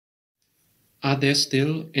Are there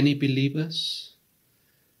still any believers?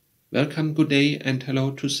 Welcome, good day, and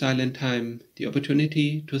hello to Silent Time, the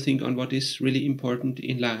opportunity to think on what is really important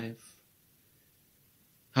in life.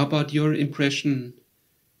 How about your impression?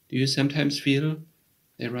 Do you sometimes feel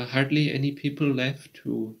there are hardly any people left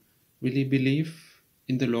who really believe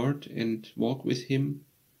in the Lord and walk with Him?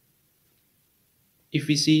 If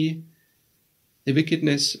we see the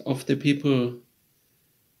wickedness of the people,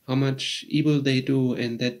 how much evil they do,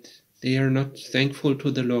 and that they are not thankful to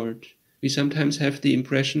the Lord, we sometimes have the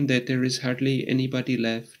impression that there is hardly anybody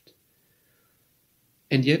left.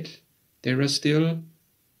 And yet, there are still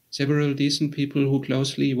several decent people who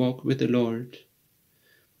closely walk with the Lord.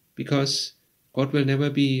 Because God will never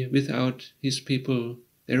be without His people.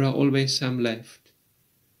 There are always some left.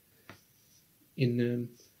 In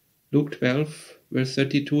Luke 12, verse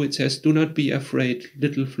 32, it says, "Do not be afraid,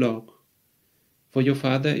 little flock, for your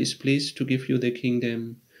Father is pleased to give you the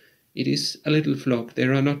kingdom." It is a little flock,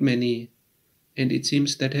 there are not many, and it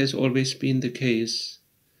seems that has always been the case.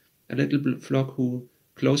 A little flock who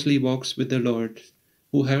closely walks with the Lord,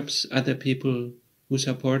 who helps other people, who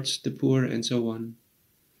supports the poor and so on.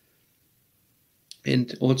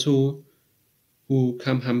 And also who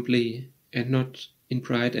come humbly and not in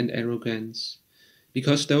pride and arrogance.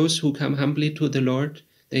 Because those who come humbly to the Lord,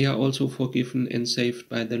 they are also forgiven and saved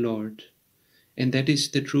by the Lord. And that is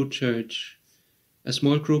the true church. A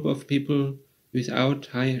small group of people without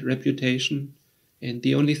high reputation, and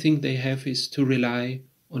the only thing they have is to rely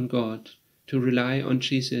on God, to rely on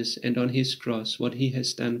Jesus and on His cross, what He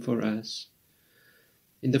has done for us.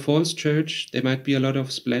 In the false church, there might be a lot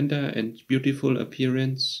of splendor and beautiful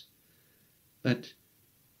appearance, but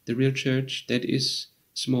the real church, that is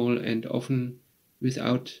small and often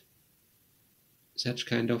without such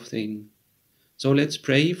kind of thing. So let's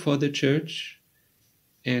pray for the church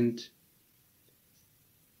and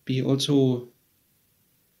be also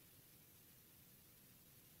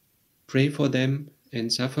pray for them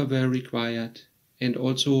and suffer where required, and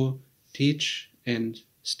also teach and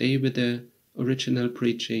stay with the original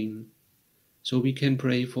preaching. So we can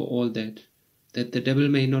pray for all that the devil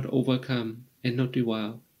may not overcome and not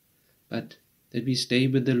devour, but that we stay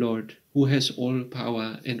with the Lord, who has all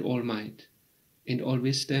power and all might, and all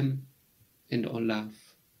wisdom and all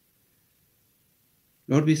love.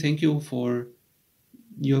 Lord, we thank you for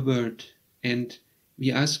your word, and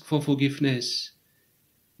we ask for forgiveness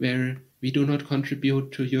where we do not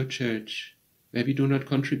contribute to your church, where we do not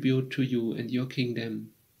contribute to you and your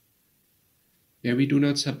kingdom, where we do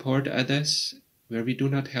not support others, where we do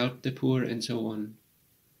not help the poor and so on.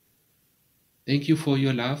 Thank you for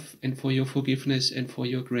your love and for your forgiveness and for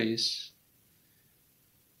your grace.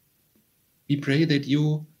 We pray that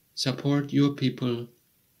you support your people,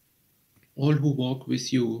 all who walk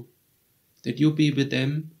with you, that you be with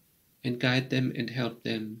them and guide them and help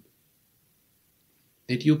them,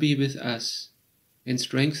 that you be with us and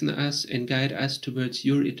strengthen us and guide us towards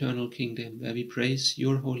your eternal kingdom, where we praise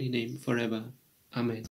your holy name forever. Amen.